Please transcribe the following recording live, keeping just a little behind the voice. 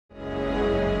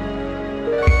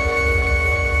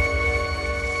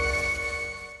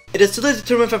It is to the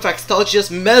determined from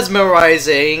Phaxtolgia's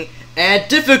mesmerizing and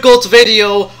difficult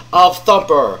video of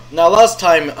Thumper. Now last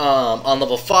time on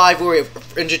level 5 we were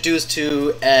introduced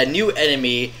to a new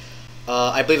enemy,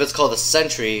 I believe it's called the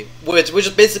Sentry, which is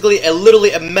basically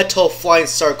literally a metal flying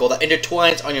circle that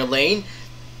intertwines on your lane.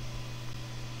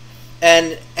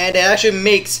 And it actually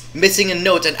makes missing a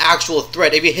note an actual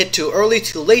threat. If you hit too early,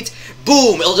 too late,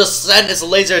 boom! It'll just send its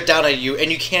laser down at you,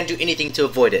 and you can't do anything to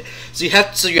avoid it. So you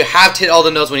have to hit all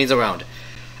the notes when he's around.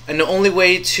 And the only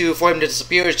way for him to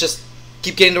disappear is just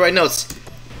keep getting the right notes,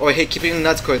 or keep hitting the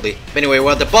notes correctly. But anyway,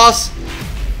 we're at the boss.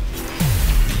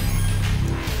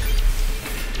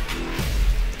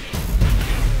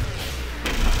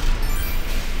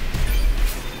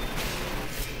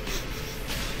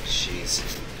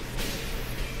 Jeez.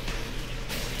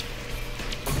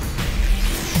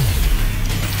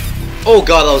 Oh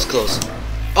god, that was close.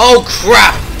 Oh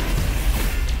crap!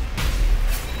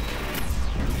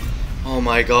 Oh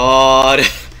my god.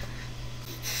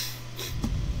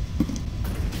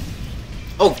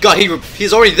 Oh god,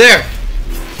 he's already there.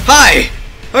 Hi!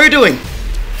 How are you doing?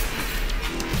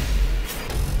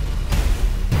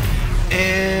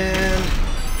 And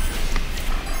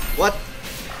what?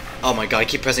 Oh my god, I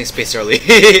keep pressing space early.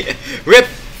 Rip!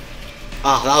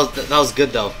 Ah, that was good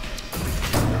though.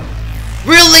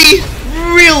 Really?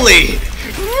 Really?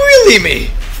 Really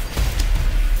me?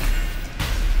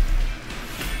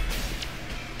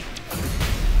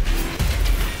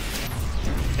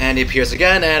 And he appears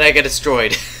again, and I get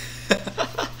destroyed.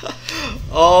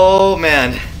 Oh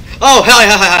man. Oh, hi.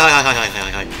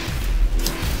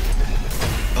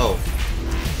 Oh.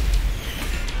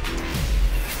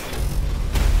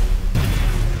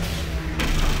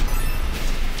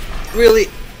 Really?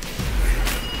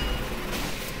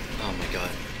 Oh my god.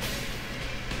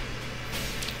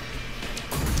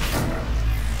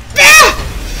 Ah!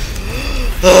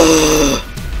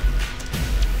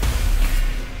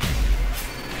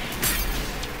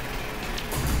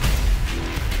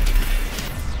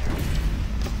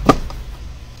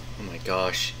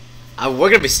 Gosh, we're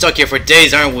gonna be stuck here for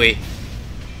days, aren't we?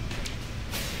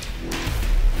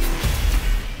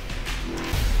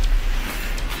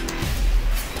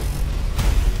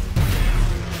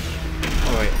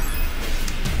 Alright.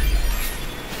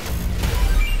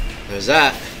 There's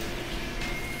that.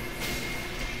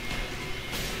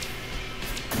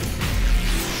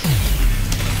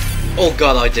 Oh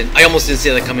god, I almost didn't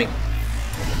see that coming.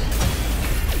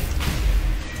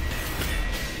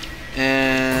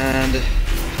 And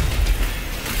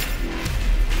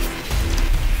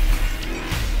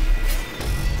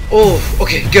oh,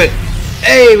 okay, good.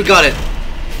 Hey, we got it.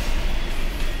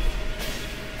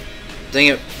 Dang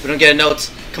it, we don't get a note.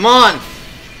 Come on.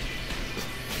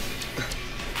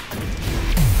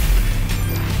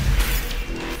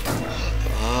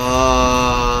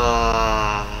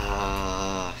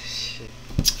 Shit.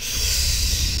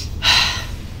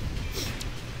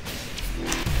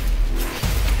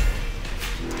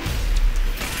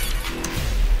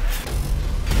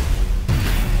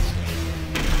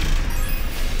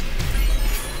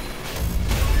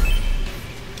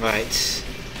 Right.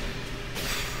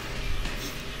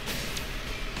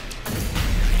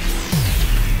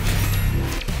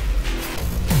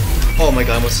 Oh my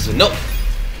god, I almost did. Nope.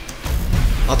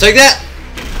 I'll take that.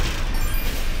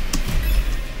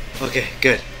 Okay,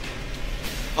 good.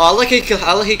 Oh, I like he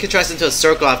contracts into a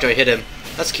circle after I hit him.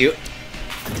 That's cute.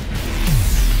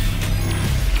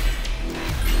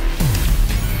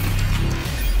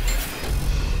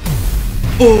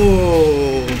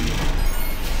 Boom.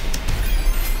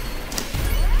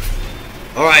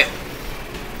 Alright.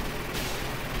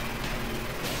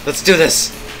 Let's do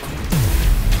this.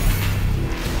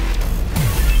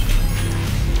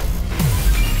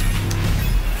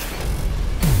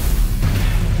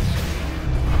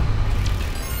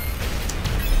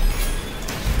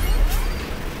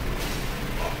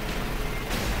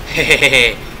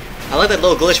 Hey, I like that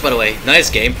little glitch, by the way. Nice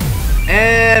game.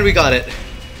 And we got it.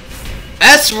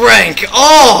 S rank!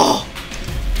 Oh!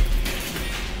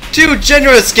 Too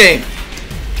generous game!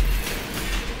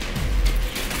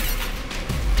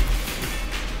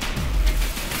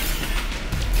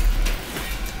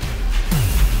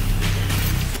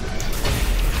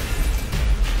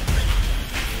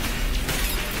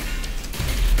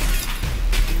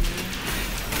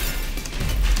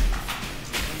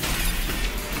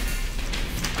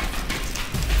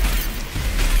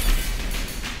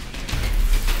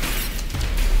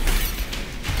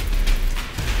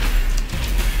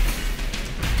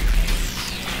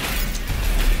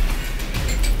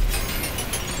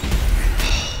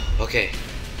 Okay.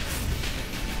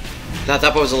 That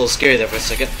part was a little scary there for a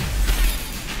second.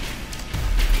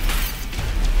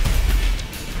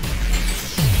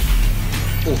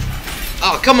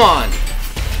 Oh, come on!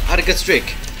 I had a good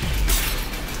streak.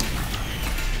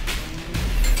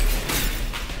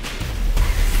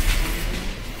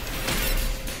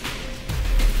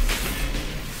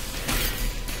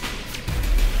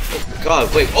 Oh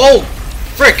god, wait. Oh!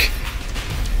 Frick!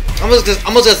 I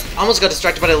almost got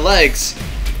distracted by the legs.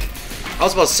 I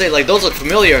was about to say, like, those look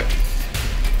familiar.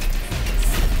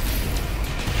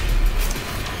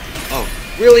 Oh,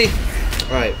 really?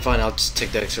 Alright, fine, I'll just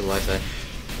take the extra life then.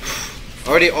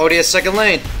 Already a second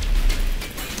lane.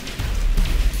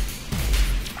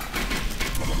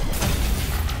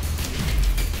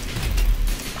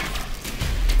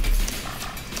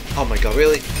 Oh my god,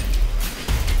 really?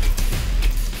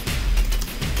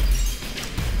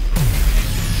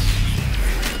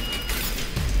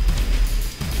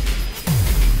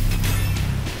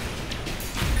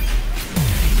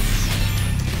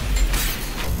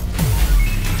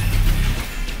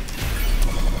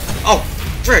 Oh,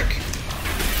 frick!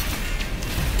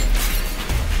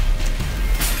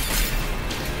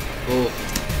 Oh.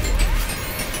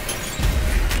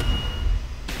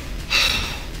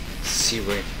 See,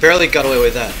 we barely got away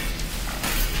with that.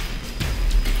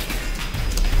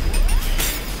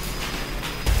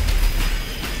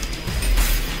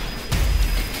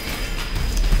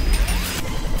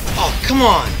 Oh, come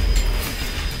on!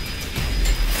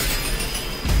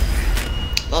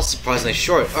 That was surprisingly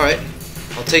short. Alright.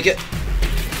 I'll take it.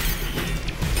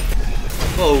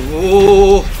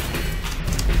 Oh,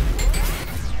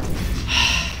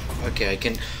 okay, I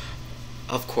can.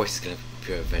 Of course, it's gonna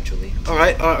appear eventually.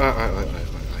 Alright. Let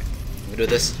me do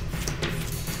this.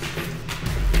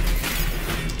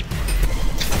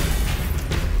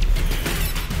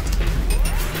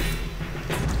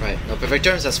 Right, no perfect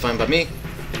turns, that's fine by me.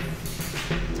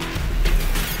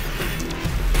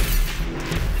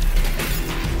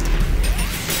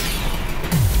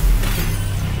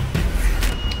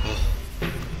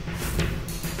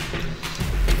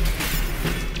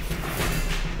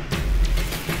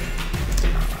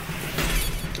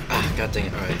 God dang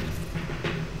it, alright.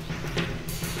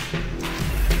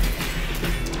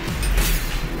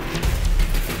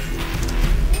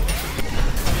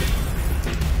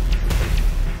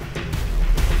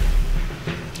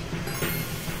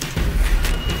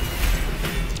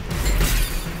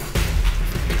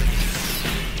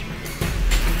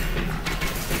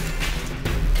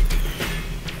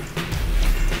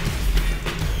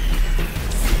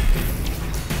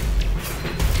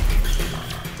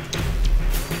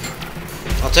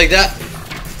 I'll take that.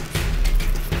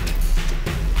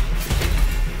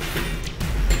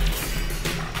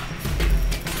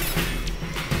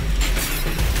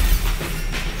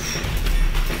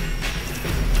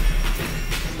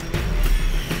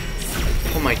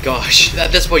 Oh my gosh,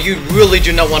 at this point you really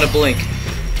do not want to blink.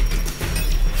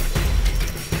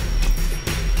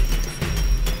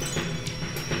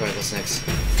 Alright, what's next?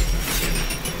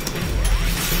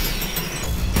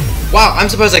 Wow, I'm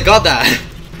surprised I got that.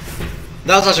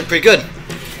 That was actually pretty good.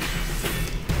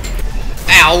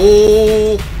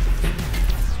 Ow!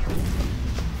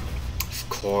 Of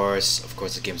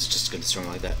course, the game's just gonna be strong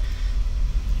like that.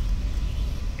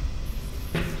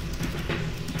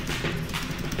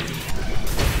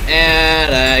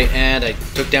 And I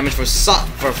took damage for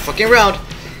a fucking round.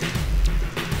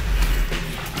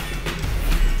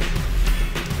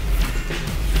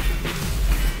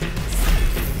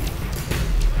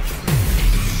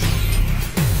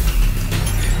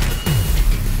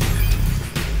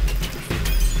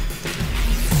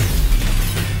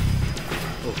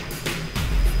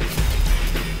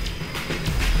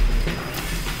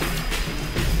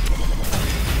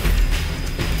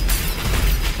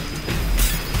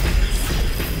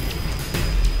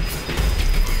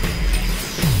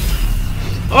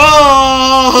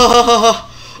 Oh!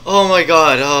 Oh my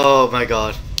god! Oh my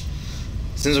god!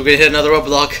 Seems we're gonna hit another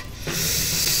roadblock.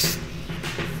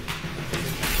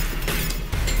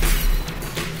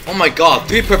 Oh my god!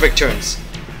 3 perfect turns.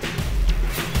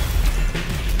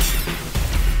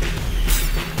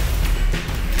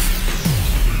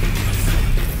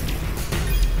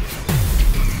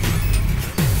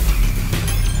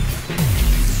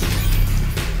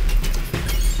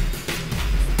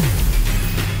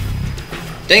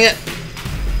 Dang it!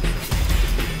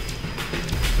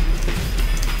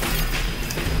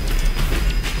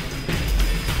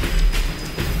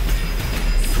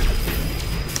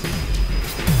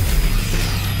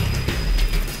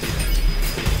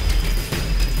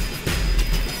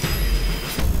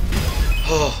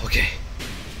 Oh, okay.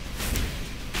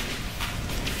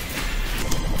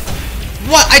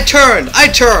 What? I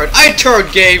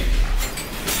turned, game!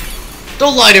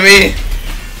 Don't lie to me!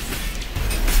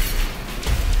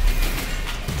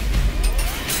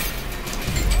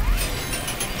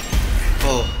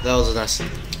 That was a nice.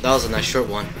 That was a nice short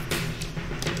one.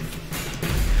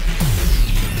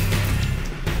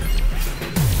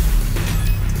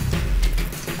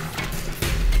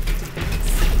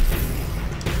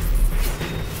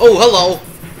 Oh, hello!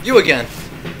 You again!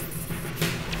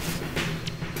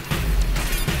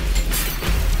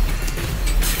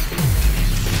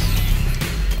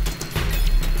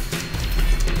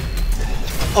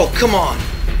 Oh, come on!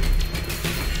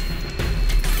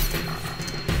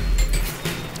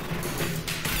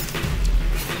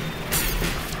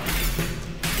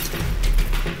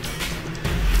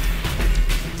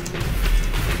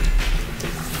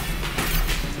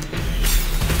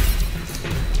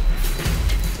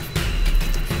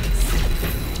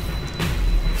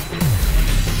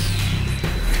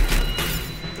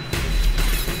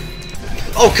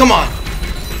 Oh, come on!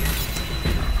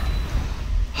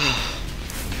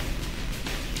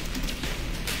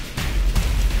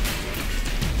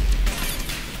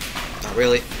 Not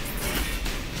really.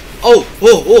 Oh!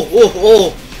 Oh! Oh! Oh!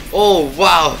 Oh! Oh!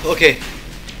 Wow! Okay.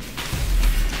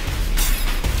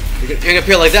 You're gonna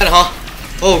appear like that, huh?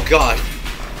 Oh God!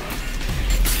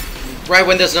 Right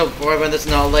when there's no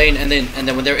lane, and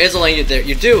then when there is a lane,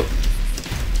 you do.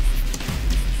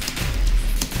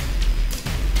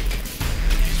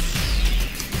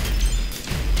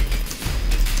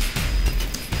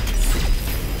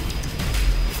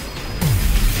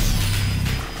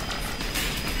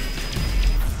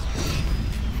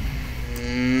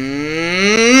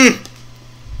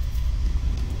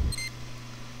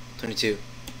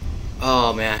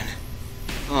 Oh man.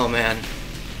 Oh man.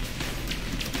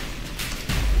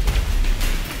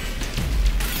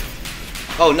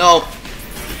 Oh no.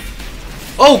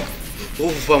 Oh!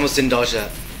 Oof, I almost didn't dodge that.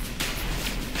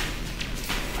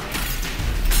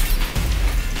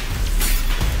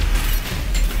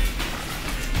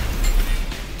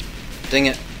 Dang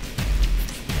it.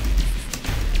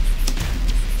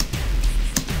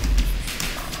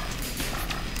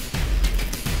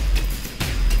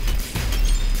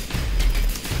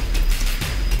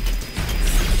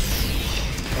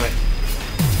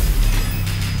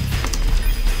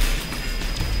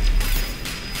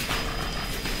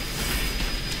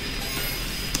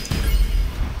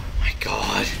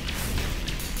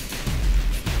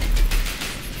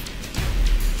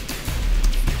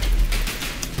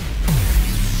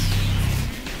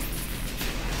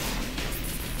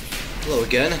 Hello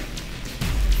again.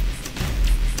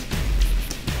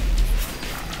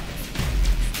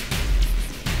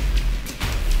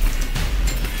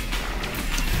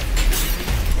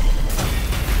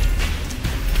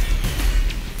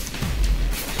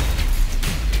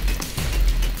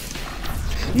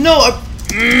 No,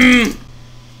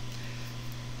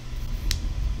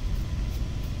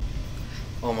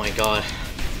 Oh my god.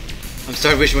 I'm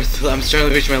starting to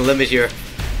reach my limit here.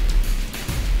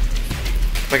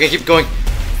 If I can keep going.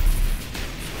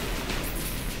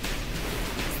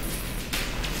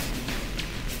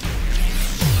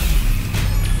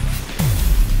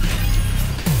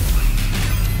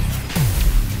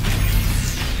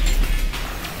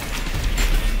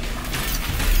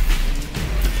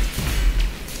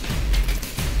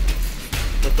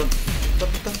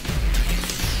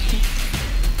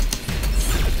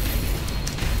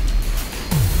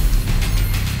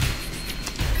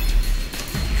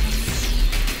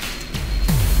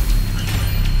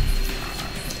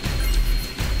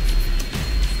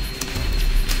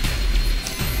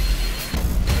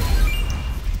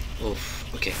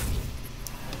 Okay.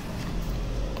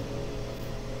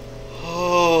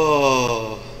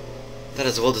 Oh, that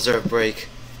is a well-deserved break.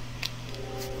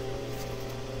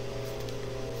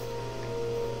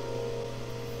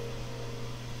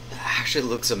 That actually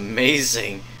looks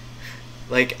amazing.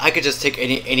 Like I could just take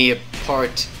any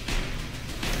part.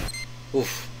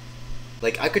 Oof.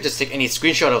 Like I could just take any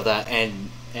screenshot of that and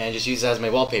just use that as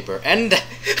my wallpaper. And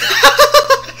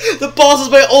the boss is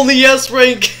my only yes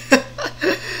rank.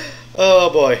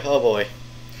 Oh boy, oh boy.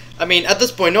 I mean, at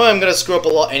this point, no, I'm gonna screw up a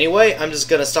lot anyway. I'm just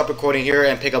gonna stop recording here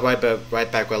and pick up right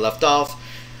back where I left off.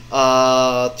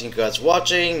 Thank you guys for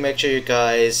watching. Make sure you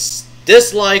guys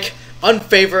dislike,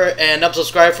 unfavor, and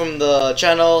unsubscribe from the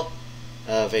channel.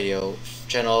 Video.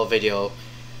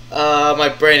 My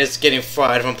brain is getting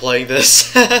fried from playing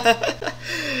this.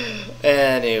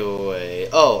 Anyway,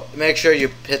 oh, make sure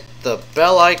you hit the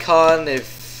bell icon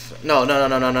if. No, wait.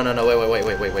 Don't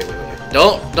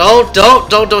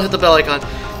hit the bell icon.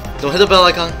 Don't hit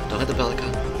the bell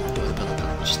icon.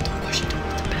 Just don't push it.